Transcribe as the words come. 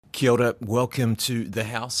Kia ora, welcome to The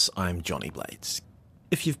House. I'm Johnny Blades.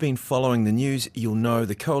 If you've been following the news, you'll know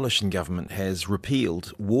the coalition government has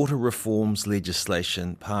repealed water reforms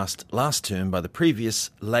legislation passed last term by the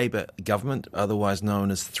previous Labour government, otherwise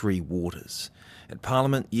known as Three Waters. At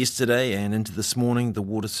Parliament yesterday and into this morning, the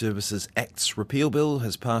Water Services Act's repeal bill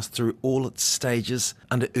has passed through all its stages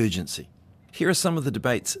under urgency. Here are some of the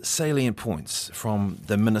debate's salient points from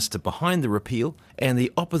the minister behind the repeal and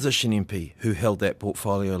the opposition MP who held that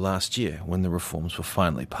portfolio last year when the reforms were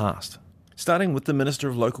finally passed. Starting with the Minister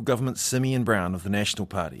of Local Government, Simeon Brown of the National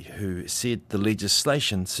Party, who said the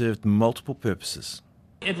legislation served multiple purposes.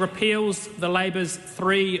 It repeals the Labour's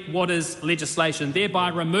Three Waters legislation, thereby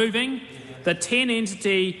removing the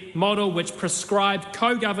 10-entity model which prescribed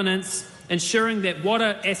co-governance, ensuring that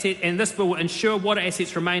this bill will ensure water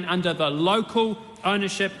assets remain under the local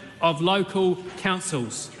ownership of local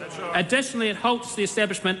councils. Right. Additionally, it halts the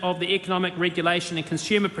establishment of the economic regulation and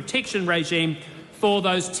consumer protection regime for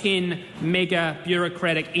those 10 mega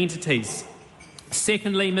bureaucratic entities.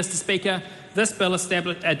 Secondly, Mr Speaker, this bill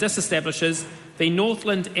disestablishes the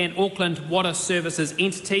Northland and Auckland Water Services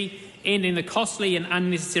entity, ending the costly and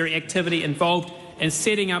unnecessary activity involved in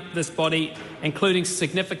setting up this body, including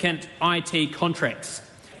significant IT contracts.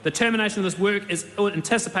 The termination of this work is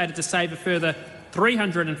anticipated to save a further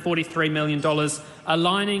 $343 million,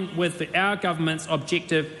 aligning with our government's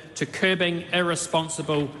objective to curbing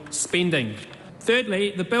irresponsible spending.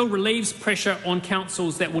 Thirdly, the bill relieves pressure on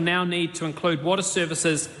councils that will now need to include water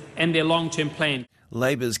services in their long-term plan.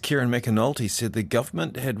 Labour's Kieran McAnulty said the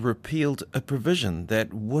government had repealed a provision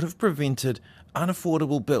that would have prevented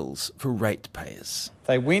unaffordable bills for ratepayers.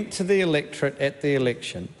 They went to the electorate at the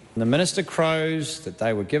election. The minister crows that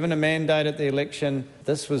they were given a mandate at the election.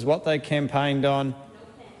 This was what they campaigned on.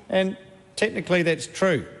 And technically that's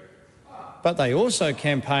true. But they also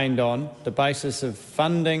campaigned on the basis of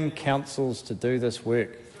funding councils to do this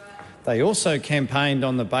work. They also campaigned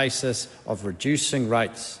on the basis of reducing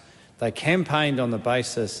rates. They campaigned on the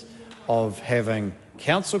basis of having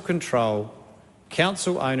council control,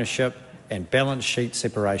 council ownership and balance sheet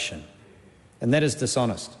separation. And that is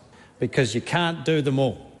dishonest, because you can't do them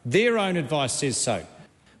all. Their own advice says so.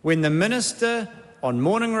 When the minister on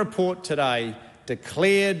Morning Report today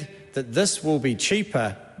declared that this will be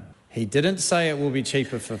cheaper, he didn't say it will be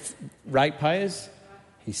cheaper for ratepayers,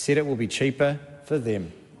 he said it will be cheaper for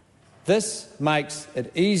them. This makes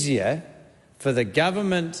it easier for the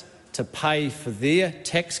government to pay for their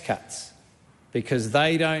tax cuts, because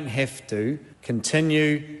they don't have to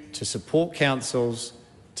continue to support councils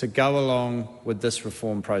to go along with this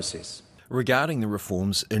reform process. Regarding the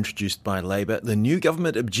reforms introduced by Labour, the new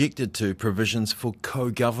government objected to provisions for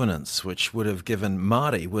co-governance, which would have given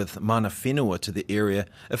Māori with mana whenua to the area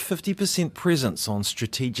a 50% presence on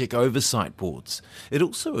strategic oversight boards. It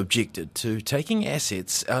also objected to taking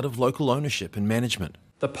assets out of local ownership and management.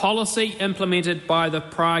 The policy implemented by the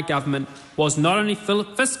prior government was not only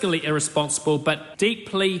fiscally irresponsible but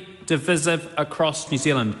deeply divisive across New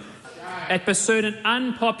Zealand. It pursued an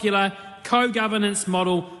unpopular co-governance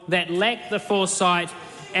model that lacked the foresight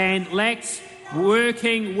and lacked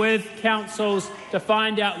working with councils to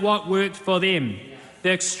find out what worked for them.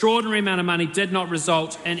 The extraordinary amount of money did not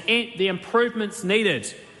result in the improvements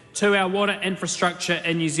needed to our water infrastructure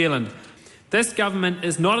in New Zealand. This government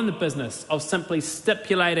is not in the business of simply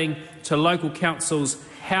stipulating to local councils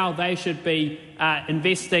how they should be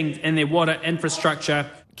investing in their water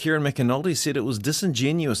infrastructure. Kieran McAnulty said it was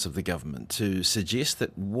disingenuous of the government to suggest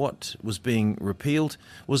that what was being repealed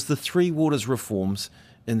was the Three Waters reforms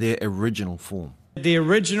in their original form. The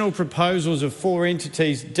original proposals of 4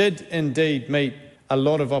 entities did indeed meet a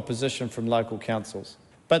lot of opposition from local councils.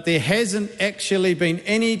 But there hasn't actually been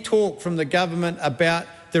any talk from the government about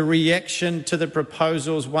the reaction to the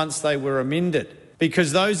proposals once they were amended,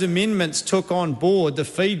 because those amendments took on board the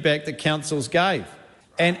feedback that councils gave.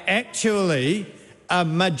 And actually, a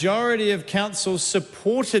majority of councils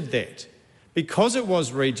supported that because it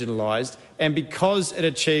was regionalised and because it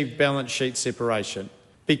achieved balance sheet separation.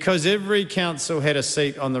 Because every council had a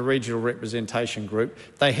seat on the regional representation group,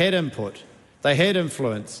 they had input, they had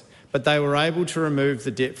influence, but they were able to remove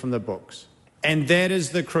the debt from the books. And that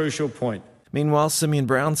is the crucial point. Meanwhile, Simeon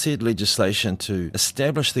Brown said legislation to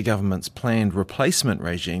establish the government's planned replacement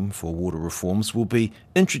regime for water reforms will be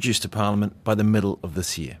introduced to Parliament by the middle of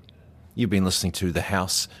this year. You've been listening to The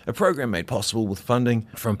House, a program made possible with funding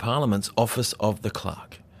from Parliament's Office of the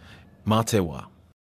Clerk. Mā te wā.